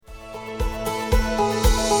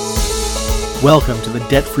Welcome to the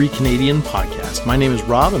Debt-Free Canadian podcast. My name is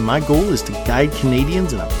Rob, and my goal is to guide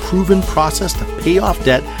Canadians in a proven process to pay off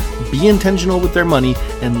debt, be intentional with their money,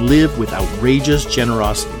 and live with outrageous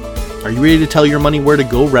generosity. Are you ready to tell your money where to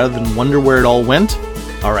go rather than wonder where it all went?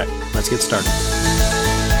 All right, let's get started.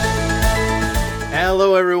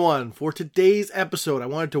 Hello, everyone. For today's episode, I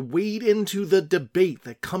wanted to wade into the debate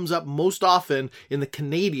that comes up most often in the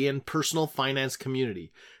Canadian personal finance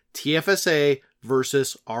community: TFSA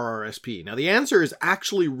versus RRSP. Now, the answer is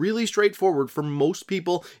actually really straightforward for most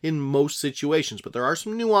people in most situations, but there are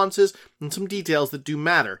some nuances and some details that do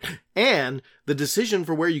matter. And the decision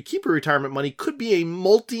for where you keep your retirement money could be a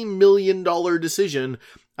multi-million-dollar decision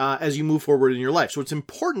as you move forward in your life. So it's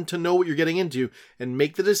important to know what you're getting into and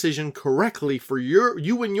make the decision correctly for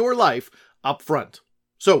you and your life up front.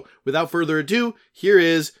 So without further ado, here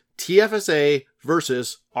is TFSA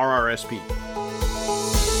versus RRSP.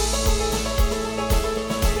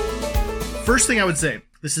 First thing I would say,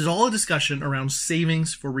 this is all a discussion around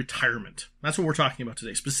savings for retirement. That's what we're talking about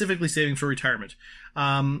today, specifically savings for retirement.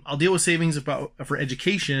 I'll deal with savings for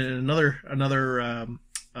education in another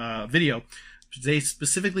video. Today,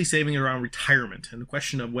 specifically saving around retirement and the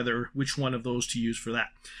question of which one of those to use for that.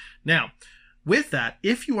 Now, with that,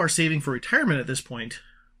 if you are saving for retirement at this point,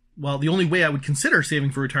 well, the only way I would consider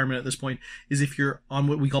saving for retirement at this point is if you're on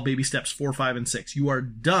what we call baby steps 4, 5, and 6. You are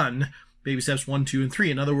done baby steps 1, 2, and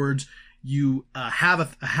 3. In other words, you have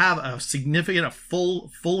a significant,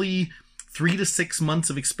 fully 3 to 6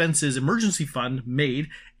 months of expenses emergency fund made,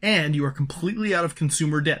 and you are completely out of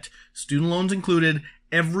consumer debt, student loans included,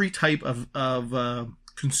 every type of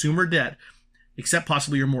consumer debt, except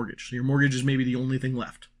possibly your mortgage. So your mortgage is maybe the only thing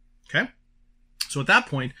left. Okay? So at that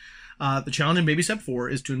point, the challenge in baby step 4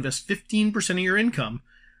 is to invest 15% of your income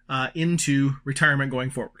into retirement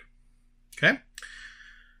going forward. Okay?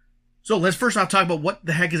 So let's first off talk about what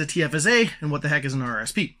the heck is a TFSA and what the heck is an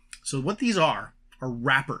RRSP. So what these are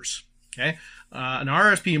wrappers. Okay, an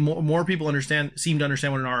RRSP, more people seem to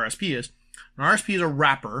understand what an RRSP is. An RRSP is a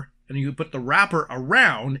wrapper, and you put the wrapper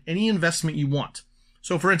around any investment you want.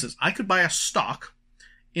 So for instance, I could buy a stock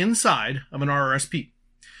inside of an RRSP,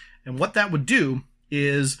 and what that would do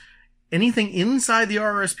is anything inside the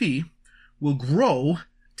RRSP will grow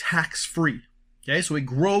tax-free. Okay, so it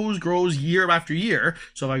grows year after year.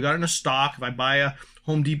 So if I got in a stock, if I buy a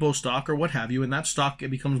Home Depot stock or what have you, and that stock, it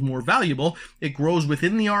becomes more valuable, it grows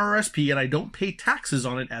within the RRSP, and I don't pay taxes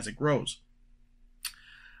on it as it grows.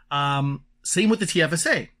 Same with the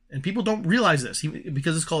TFSA. And people don't realize this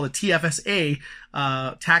because it's called a TFSA,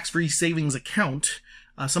 tax-free savings account.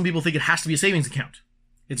 Some people think it has to be a savings account.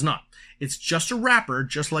 It's not. It's just a wrapper,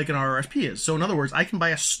 just like an RRSP is. So in other words, I can buy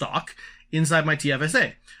a stock inside my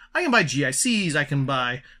TFSA. I can buy GICs, I can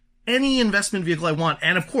buy any investment vehicle I want,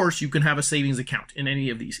 and of course, you can have a savings account in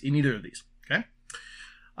either of these, okay?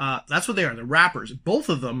 That's what they are, the wrappers. Both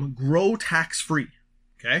of them grow tax-free,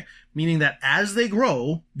 okay? Meaning that as they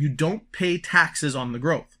grow, you don't pay taxes on the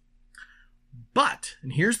growth. But,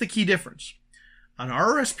 and here's the key difference, an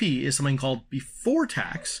RRSP is something called before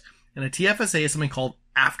tax, and a TFSA is something called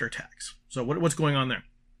after tax. So what's going on there?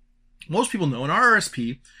 Most people know an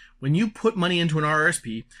RRSP, when you put money into an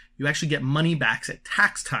RRSP, you actually get money back at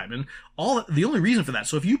tax time. And the only reason for that,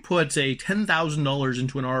 so if you put, say, $10,000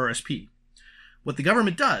 into an RRSP, what the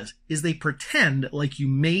government does is they pretend like you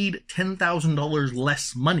made $10,000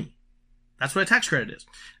 less money. That's what a tax credit is.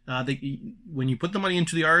 When you put the money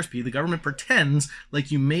into the RRSP, the government pretends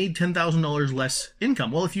like you made $10,000 less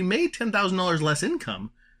income. Well, if you made $10,000 less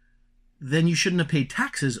income, then you shouldn't have paid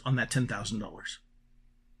taxes on that $10,000.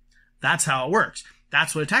 That's how it works.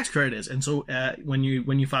 That's what a tax credit is. And so when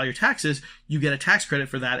you file your taxes, you get a tax credit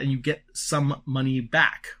for that, and you get some money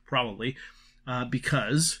back, probably,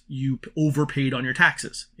 because you overpaid on your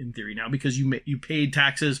taxes, in theory now, because you paid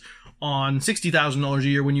taxes on $60,000 a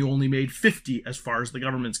year when you only made $50,000 as far as the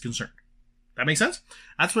government's concerned. That makes sense?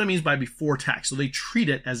 That's what it means by before tax. So they treat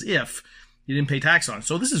it as if you didn't pay tax on it.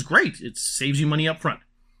 So this is great. It saves you money up front.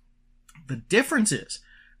 The difference is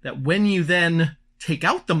that when you then take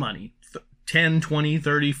out the money, 10, 20,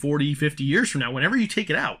 30, 40, 50 years from now, whenever you take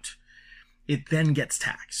it out, it then gets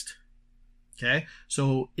taxed. Okay?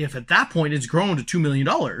 So if at that point it's grown to $2 million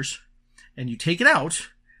and you take it out,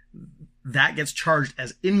 that gets charged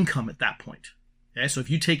as income at that point. Okay? So if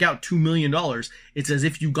you take out $2 million, it's as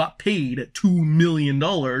if you got paid $2 million,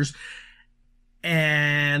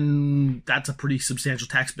 and that's a pretty substantial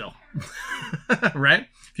tax bill. Right?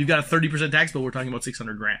 If you've got a 30% tax bill, we're talking about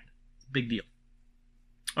 $600,000. Big deal.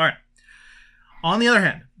 All right. On the other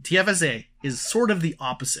hand, TFSA is sort of the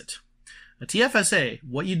opposite. A TFSA,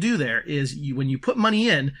 what you do there is when you put money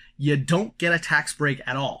in, you don't get a tax break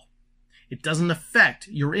at all. It doesn't affect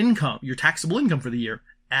your income, your taxable income for the year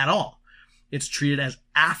at all. It's treated as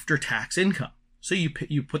after-tax income. So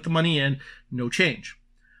you put the money in, no change.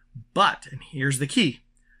 But, and here's the key,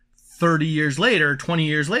 30 years later, 20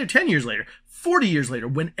 years later, 10 years later, 40 years later,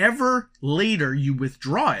 whenever later you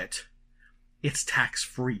withdraw it, it's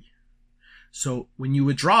tax-free. So when you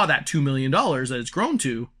withdraw that $2 million that it's grown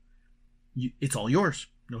to, it's all yours,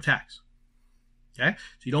 no tax. Okay?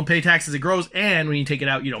 So you don't pay tax as it grows, and when you take it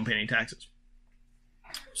out, you don't pay any taxes.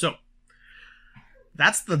 So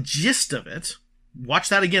that's the gist of it. Watch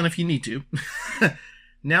that again if you need to.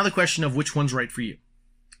 Now the question of which one's right for you.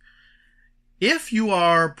 If you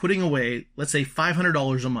are putting away, let's say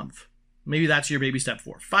 $500 a month, maybe that's your baby step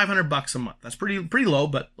 4, $500 a month. That's pretty low,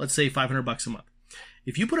 but let's say $500 a month.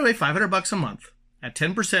 If you put away $500 a month at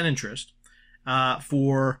 10% interest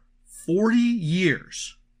for 40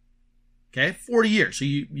 years, okay, 40 years, so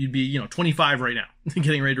you'd be 25 right now,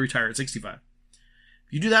 getting ready to retire at 65.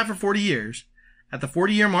 If you do that for 40 years, at the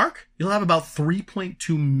 40-year mark, you'll have about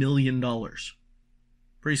 $3.2 million.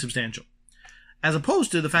 Pretty substantial. As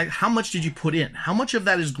opposed to the fact, how much did you put in? How much of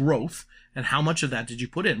that is growth, and how much of that did you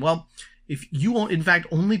put in? Well, if you, in fact,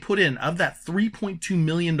 only put in, of that $3.2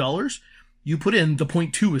 million, you put in the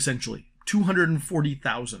 0.2, essentially,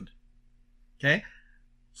 $240,000. Okay?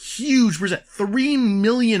 Huge percent. 3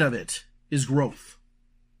 million of it is growth.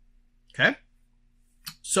 Okay?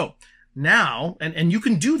 So, now, and you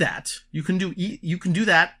can do that. You can do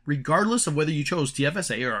that regardless of whether you chose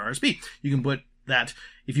TFSA or RRSP. You can put that,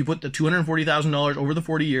 if you put the $240,000 over the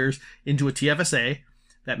 40 years into a TFSA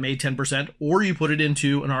that made 10%, or you put it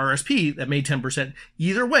into an RRSP that made 10%,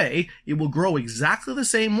 either way, it will grow exactly the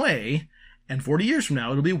same way, and 40 years from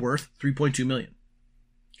now, it'll be worth $3.2 million.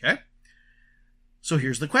 Okay? So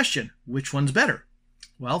here's the question. Which one's better?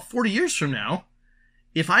 Well, 40 years from now,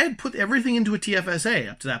 if I had put everything into a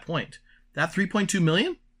TFSA up to that point, that $3.2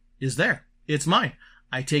 million is there. It's mine.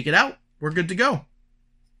 I take it out. We're good to go.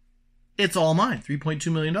 It's all mine,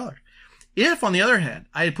 $3.2 million. If, on the other hand,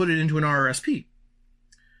 I had put it into an RRSP,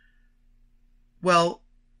 well,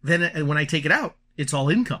 then when I take it out, it's all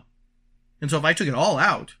income. And so if I took it all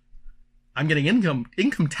out, I'm getting income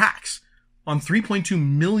tax on $3.2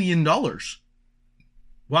 million.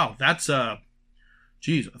 Wow, that's, a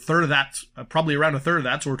third of that, probably around a third of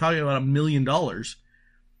that, so we're talking about $1 million.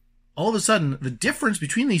 All of a sudden, the difference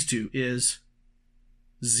between these two is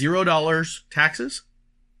 $0 taxes,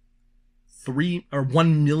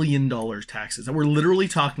 $1 million taxes. And we're literally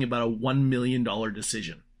talking about a $1 million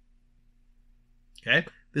decision. Okay?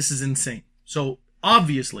 This is insane. So,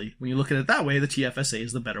 obviously, when you look at it that way, the TFSA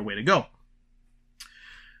is the better way to go.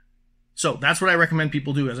 So, that's what I recommend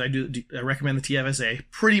people do, I recommend the TFSA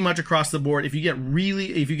pretty much across the board. If you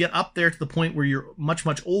get up there to the point where you're much,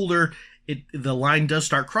 much older, the line does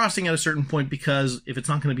start crossing at a certain point, because if it's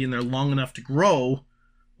not going to be in there long enough to grow,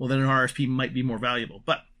 well, then an RRSP might be more valuable.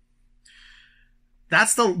 But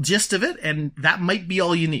that's the gist of it, and that might be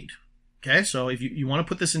all you need. Okay, so if you want to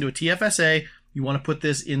put this into a TFSA, you want to put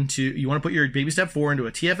your baby step 4 into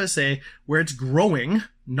a TFSA where it's growing,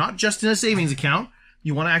 not just in a savings account.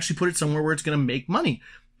 You want to actually put it somewhere where it's going to make money.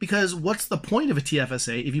 Because what's the point of a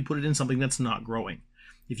TFSA if you put it in something that's not growing?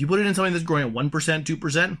 If you put it in something that's growing at 1%,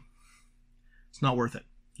 2%, it's not worth it.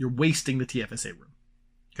 You're wasting the TFSA room.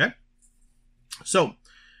 Okay? So,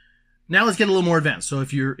 now let's get a little more advanced. So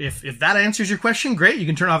if that answers your question, great. You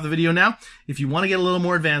can turn off the video now. If you want to get a little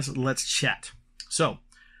more advanced, let's chat. So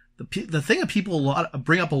the thing that people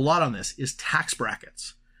bring up a lot on this is tax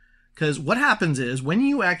brackets. Because what happens is when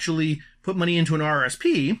you actually put money into an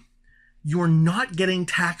RRSP, you're not getting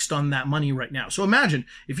taxed on that money right now. So imagine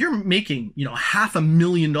if you're making,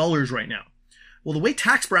 $500,000 right now. Well, the way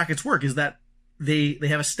tax brackets work is that they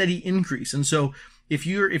have a steady increase. And so if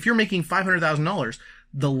you're making $500,000,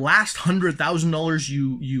 the last $100,000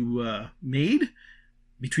 you made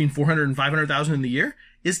between $400,000 and $500,000 in the year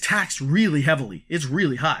is taxed really heavily. It's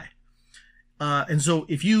really high. And so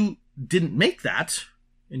if you didn't make that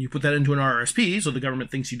and you put that into an RRSP, so the government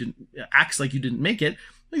thinks acts like you didn't make it,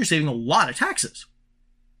 well, you're saving a lot of taxes.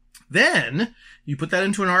 Then you put that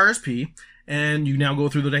into an RRSP and you now go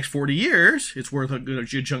through the next 40 years. It's worth a good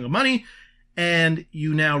chunk of money. And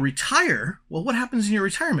you now retire. Well, what happens in your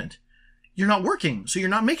retirement? You're not working, so you're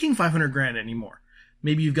not making $500,000 anymore.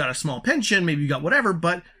 Maybe you've got a small pension, maybe you've got whatever,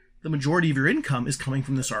 but the majority of your income is coming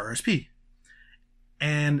from this RRSP.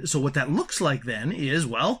 And so what that looks like then is,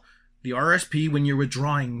 well, the RRSP, when you're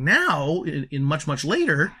withdrawing now, in much, much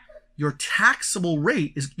later, your taxable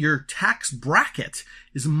rate your tax bracket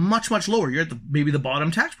is much, much lower. You're at maybe the bottom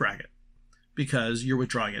tax bracket because you're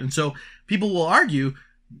withdrawing it. And so people will argue,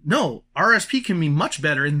 No, RRSP can be much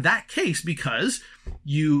better in that case because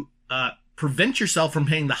you prevent yourself from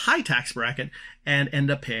paying the high tax bracket and end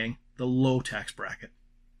up paying the low tax bracket.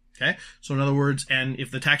 Okay, so in other words, and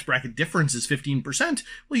if the tax bracket difference is 15%,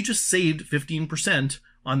 well, you just saved 15%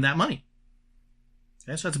 on that money.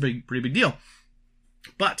 Okay, so that's a pretty big deal.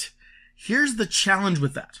 But here's the challenge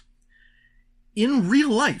with that. In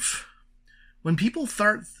real life, when people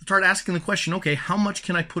start asking the question, okay, how much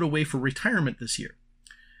can I put away for retirement this year?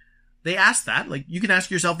 They ask that, like you can ask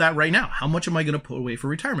yourself that right now. How much am I going to put away for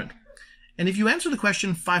retirement? And if you answer the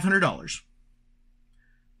question $500,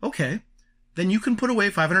 okay, then you can put away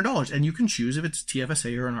 $500 and you can choose if it's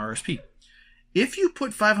TFSA or an RRSP. If you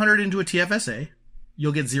put $500 into a TFSA,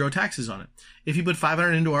 you'll get zero taxes on it. If you put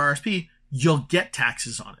 $500 into RRSP, you'll get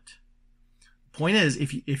taxes on it. Point is,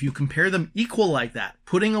 if you compare them equal like that,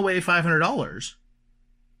 putting away $500,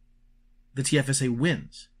 the TFSA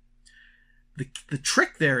wins. The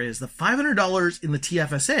trick there is the $500 in the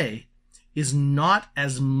TFSA is not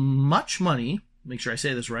as much money. Make sure I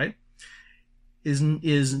say this right. The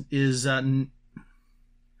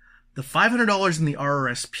 $500 in the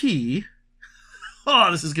RRSP.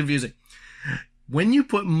 Oh, this is confusing. When you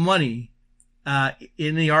put money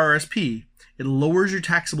in the RRSP, it lowers your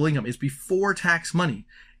taxable income. It's before tax money.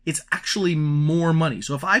 It's actually more money.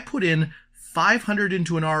 So if I put in $500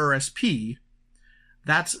 into an RRSP,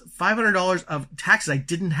 that's $500 of taxes I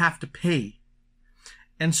didn't have to pay.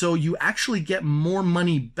 And so you actually get more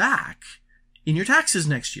money back in your taxes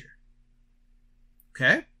next year.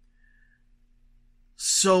 Okay?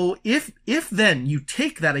 So if then you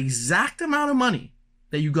take that exact amount of money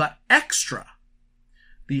that you got extra,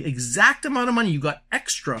 the exact amount of money you got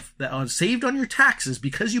extra that saved on your taxes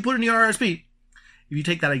because you put in the RRSP, if you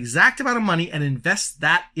take that exact amount of money and invest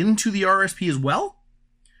that into the RRSP as well,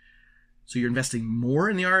 so you're investing more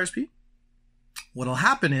in the RRSP, what'll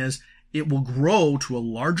happen is it will grow to a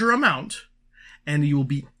larger amount and you will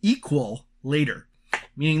be equal later.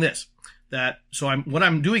 Meaning this, what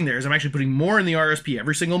I'm doing there is I'm actually putting more in the RRSP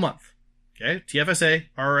every single month. Okay, TFSA,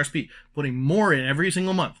 RRSP, putting more in every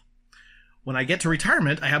single month. When I get to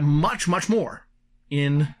retirement, I have much, much more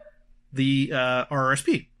in the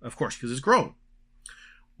RRSP, of course, because it's grown.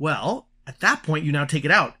 Well, at that point, you now take it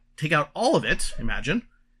out. Take out all of it, imagine.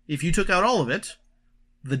 If you took out all of it,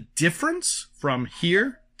 the difference from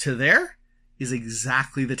here to there is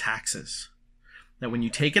exactly the taxes. That when you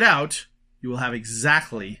take it out, you will have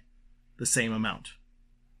exactly the same amount.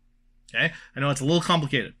 Okay? I know it's a little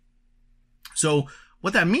complicated. So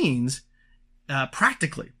what that means,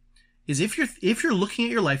 practically, is if you're looking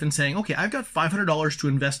at your life and saying, okay, I've got $500 to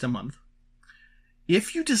invest a month.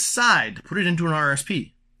 If you decide to put it into an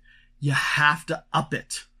RRSP, you have to up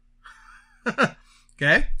it.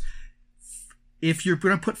 Okay? If you're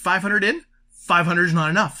going to put 500 in, 500 is not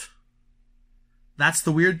enough. That's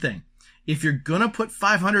the weird thing. If you're going to put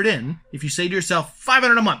 500 in, if you say to yourself,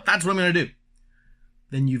 500 a month, that's what I'm going to do.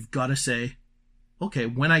 Then you've got to say, okay,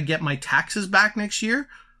 when I get my taxes back next year,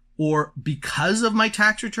 or because of my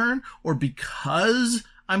tax return, or because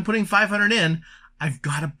I'm putting 500 in, I've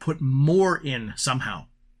got to put more in somehow.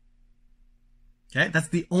 Okay? That's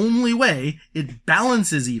the only way it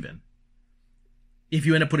balances even. If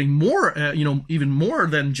you end up putting more, even more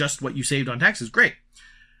than just what you saved on taxes, great.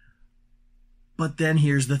 But then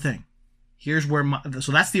here's the thing. Here's where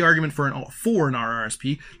so that's the argument for an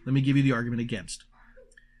RRSP. Let me give you the argument against.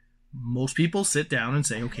 Most people sit down and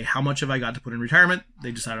say, okay, how much have I got to put in retirement?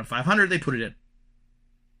 They decide on 500, they put it in.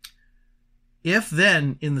 If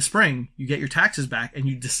then in the spring you get your taxes back and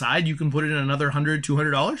you decide you can put it in another $100,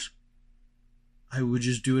 $200, I would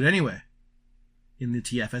just do it anyway in the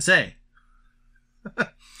TFSA.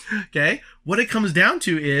 Okay, what it comes down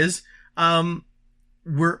to is,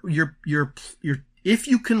 if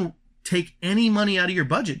you can take any money out of your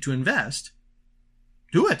budget to invest,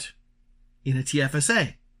 do it in a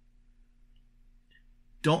TFSA.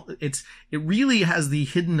 It really has the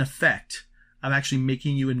hidden effect of actually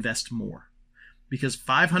making you invest more, because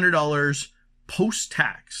 $500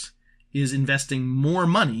 post-tax is investing more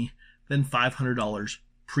money than $500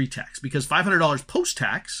 pre-tax, because $500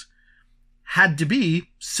 post-tax had to be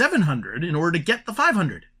 $700 in order to get the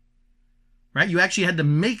 $500, right? You actually had to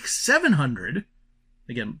make $700.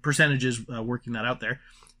 Again, percentages working that out there.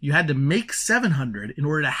 You had to make $700 in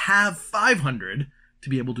order to have $500 to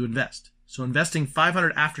be able to invest. So investing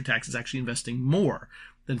 $500 after tax is actually investing more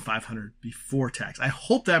than $500 before tax. I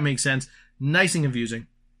hope that makes sense. Nice and confusing.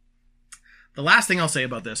 The last thing I'll say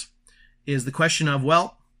about this is the question of,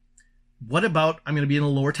 well, what about I'm going to be in a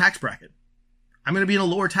lower tax bracket? I'm going to be in a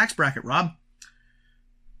lower tax bracket, Rob.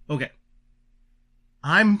 Okay.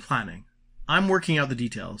 I'm planning I'm working out the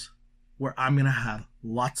details where I'm going to have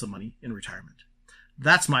lots of money in retirement.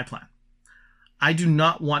 That's my plan. I do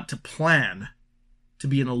not want to plan to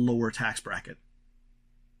be in a lower tax bracket.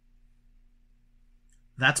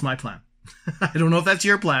 That's my plan. I don't know if that's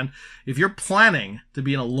your plan. If you're planning to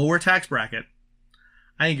be in a lower tax bracket,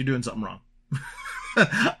 I think you're doing something wrong.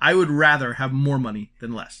 I would rather have more money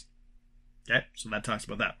than less. Okay, so that talks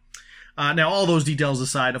about that. Now, all those details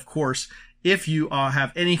aside, of course, if you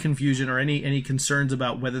have any confusion or any concerns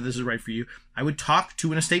about whether this is right for you, I would talk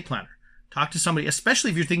to an estate planner. Talk to somebody, especially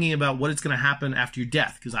if you're thinking about what is going to happen after your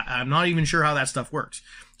death, because I'm not even sure how that stuff works.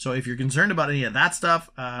 So if you're concerned about any of that stuff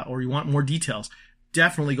or you want more details,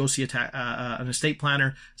 definitely go see an estate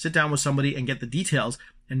planner, sit down with somebody and get the details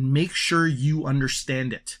and make sure you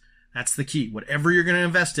understand it. That's the key. Whatever you're going to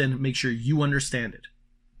invest in, make sure you understand it.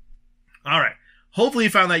 All right. Hopefully you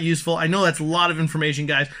found that useful. I know that's a lot of information,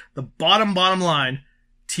 guys. The bottom line,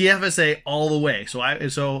 TFSA all the way. So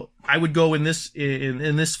I would go in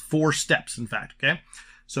this 4 steps, in fact. Okay.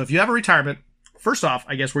 So if you have a retirement, first off,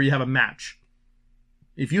 I guess where you have a match.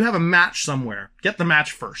 If you have a match somewhere, get the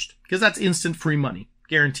match first, because that's instant free money,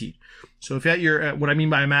 guaranteed. So if what I mean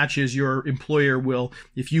by a match is your employer will,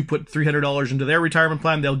 if you put $300 into their retirement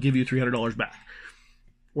plan, they'll give you $300 back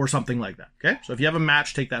or something like that. Okay. So if you have a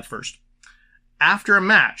match, take that first. After a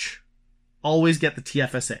match, always get the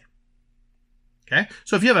TFSA. Okay.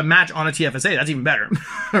 So if you have a match on a TFSA, that's even better.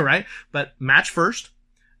 Right. But match first,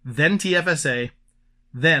 then TFSA,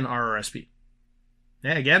 then RRSP.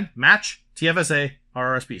 Okay. Again, match, TFSA,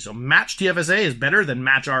 RRSP. So match TFSA is better than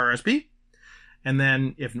match RRSP. And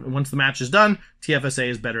then once the match is done, TFSA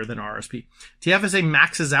is better than RRSP. TFSA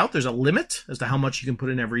maxes out. There's a limit as to how much you can put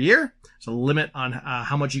in every year. There's a limit on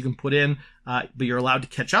how much you can put in, but you're allowed to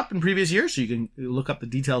catch up in previous years. So you can look up the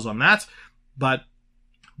details on that. But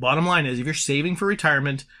bottom line is, if you're saving for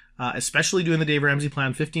retirement, especially doing the Dave Ramsey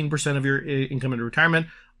plan, 15% of your income into retirement,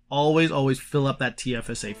 always fill up that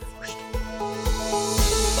TFSA first.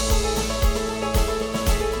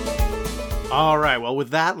 All right, well, with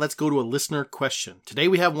that, let's go to a listener question. Today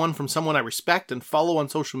we have one from someone I respect and follow on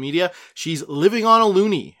social media. She's Living On A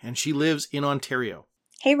Loonie, and she lives in Ontario.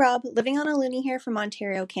 Hey, Rob. Living On A Loonie here from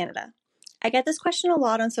Ontario, Canada. I get this question a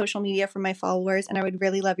lot on social media from my followers, and I would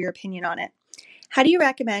really love your opinion on it. How do you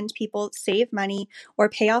recommend people save money or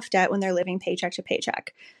pay off debt when they're living paycheck to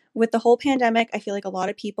paycheck? With the whole pandemic, I feel like a lot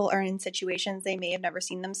of people are in situations they may have never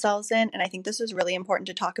seen themselves in, and I think this is really important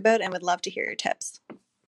to talk about and would love to hear your tips.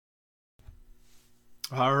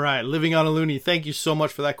 All right, Living On A Loonie, thank you so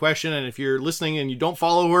much for that question. And if you're listening and you don't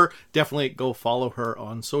follow her, definitely go follow her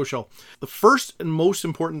on social. The first and most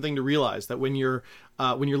important thing to realize that when you're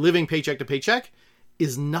living paycheck to paycheck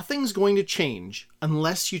is nothing's going to change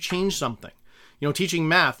unless you change something. You know, teaching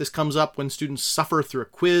math, this comes up when students suffer through a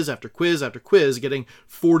quiz after quiz after quiz, getting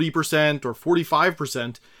 40% or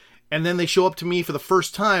 45%, and then they show up to me for the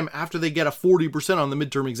first time after they get a 40% on the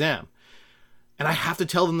midterm exam. And I have to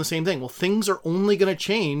tell them the same thing. Well, things are only going to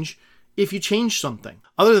change if you change something.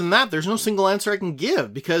 Other than that, there's no single answer I can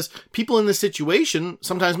give, because people in this situation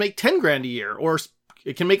sometimes make 10 grand a year, or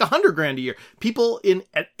it can make 100 grand a year. People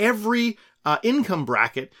at every income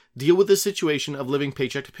bracket deal with this situation of living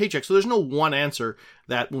paycheck to paycheck. So there's no one answer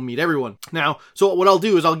that will meet everyone. Now, so what I'll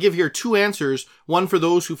do is I'll give here 2 answers, one for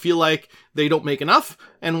those who feel like they don't make enough,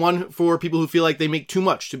 and one for people who feel like they make too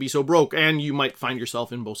much to be so broke, and you might find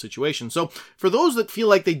yourself in both situations. So for those that feel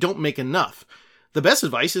like they don't make enough, the best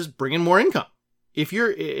advice is bring in more income. If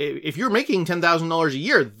you're making $10,000 a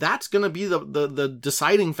year, that's going to be the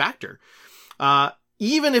deciding factor.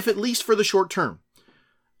 Even if at least for the short term.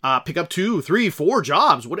 Pick up 2, 3, 4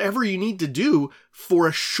 jobs, whatever you need to do for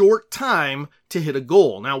a short time to hit a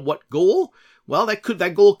goal. Now, what goal? Well,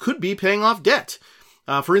 that goal could be paying off debt.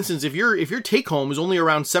 For instance, if your take home is only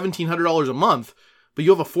around $1,700 a month, but you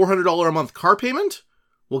have a $400 a month car payment,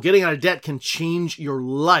 well, getting out of debt can change your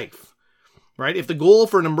life, right? If the goal is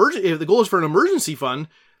for an emergency fund,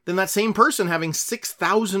 then that same person having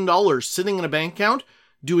 $6,000 sitting in a bank account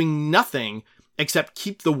doing nothing except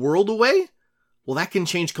keep the world away, well, that can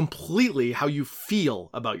change completely how you feel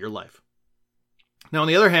about your life. Now, on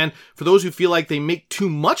the other hand, for those who feel like they make too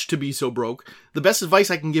much to be so broke, the best advice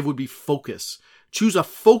I can give would be focus. Choose a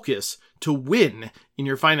focus to win in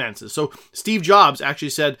your finances. So Steve Jobs actually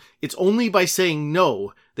said, it's only by saying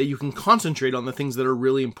no that you can concentrate on the things that are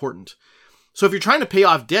really important. So if you're trying to pay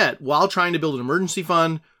off debt while trying to build an emergency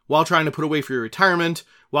fund, while trying to put away for your retirement,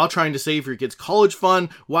 while trying to save for your kids' college fund,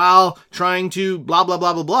 while trying to blah, blah,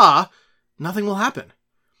 blah, blah, blah, nothing will happen.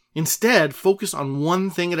 Instead, focus on one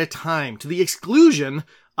thing at a time to the exclusion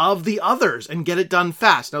of the others and get it done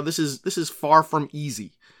fast. Now, this is far from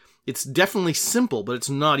easy. It's definitely simple, but it's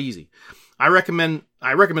not easy. I recommend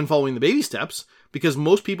following the baby steps, because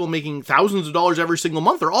most people making thousands of dollars every single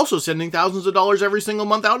month are also sending thousands of dollars every single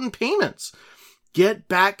month out in payments. Get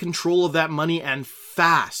back control of that money and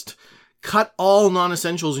fast. Cut all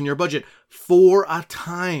non-essentials in your budget for a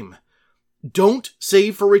time. Don't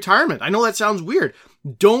save for retirement. I know that sounds weird.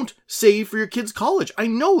 Don't save for your kids' college. I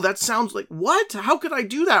know that sounds like, what? How could I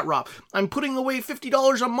do that, Rob? I'm putting away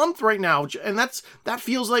 $50 a month right now, and that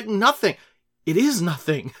feels like nothing. It is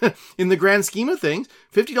nothing. In the grand scheme of things,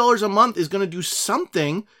 $50 a month is going to do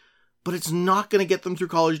something, but it's not going to get them through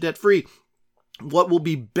college debt-free. What will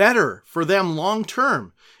be better for them long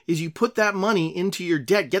term is you put that money into your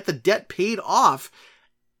debt, get the debt paid off,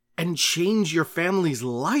 and change your family's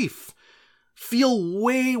life. Feel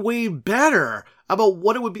way, way better about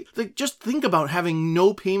what it would be. Like, just think about having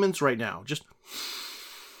no payments right now.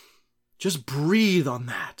 Just breathe on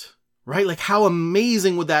that, right? Like, how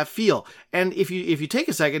amazing would that feel? And if you take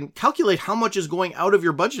a second, calculate how much is going out of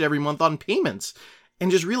your budget every month on payments,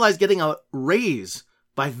 and just realize getting a raise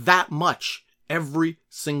by that much every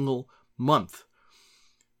single month.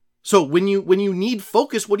 So when you need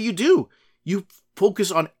focus, what do? You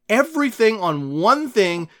focus on everything on one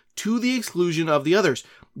thing to the exclusion of the others.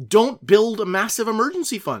 Don't build a massive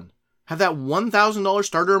emergency fund. Have that $1,000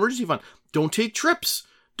 starter emergency fund. Don't take trips.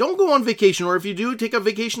 Don't go on vacation, or if you do, take a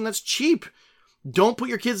vacation that's cheap. Don't put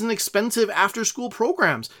your kids in expensive after-school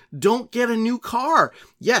programs. Don't get a new car.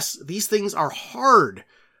 Yes, these things are hard.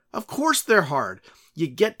 Of course they're hard. You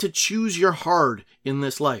get to choose your hard in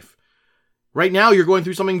this life. Right now, you're going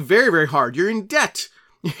through something very, very hard. You're in debt.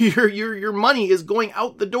 Your money is going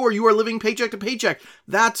out the door. You are living paycheck to paycheck.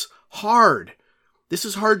 That's hard. This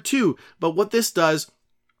is hard too. But what this does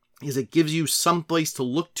is it gives you some place to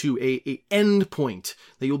look to, a end point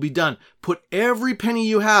that you'll be done. Put every penny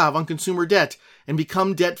you have on consumer debt and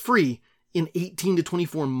become debt-free in 18 to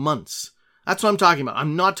 24 months. That's what I'm talking about.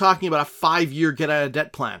 I'm not talking about a 5-year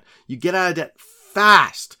get-out-of-debt plan. You get out of debt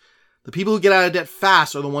fast. The people who get out of debt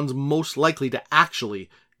fast are the ones most likely to actually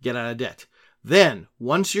get out of debt. Then,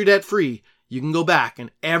 once you're debt-free, you can go back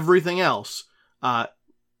and everything else and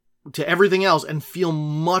feel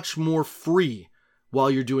much more free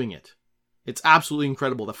while you're doing it. It's absolutely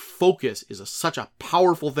incredible. The focus is such a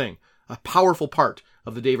powerful thing, a powerful part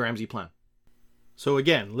of the Dave Ramsey plan. So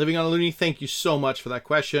again, Living on a Loonie, thank you so much for that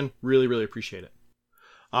question. Really, really appreciate it.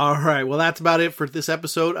 All right, well, that's about it for this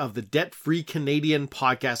episode of the Debt-Free Canadian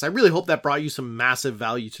podcast. I really hope that brought you some massive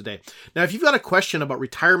value today. Now, if you've got a question about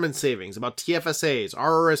retirement savings, about TFSAs,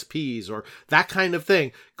 RRSPs, or that kind of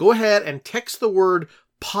thing, go ahead and text the word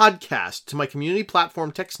podcast to my community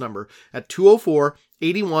platform text number at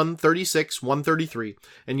 204-8136-133,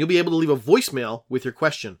 and you'll be able to leave a voicemail with your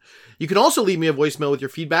question. You can also leave me a voicemail with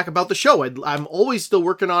your feedback about the show. I'm always still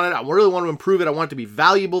working on it. I really want to improve it. I want it to be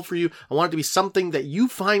valuable for you. I want it to be something that you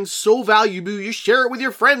find so valuable, you share it with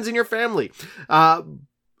your friends and your family.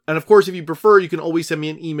 And of course, if you prefer, you can always send me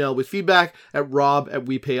an email with feedback at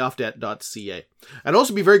rob@wepayoffdebt.ca. I'd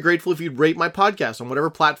also be very grateful if you'd rate my podcast on whatever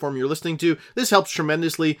platform you're listening to. This helps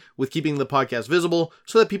tremendously with keeping the podcast visible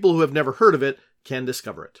so that people who have never heard of it can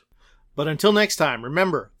discover it. But until next time,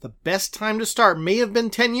 remember, the best time to start may have been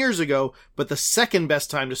 10 years ago, but the second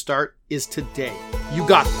best time to start is today. You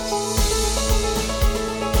got this.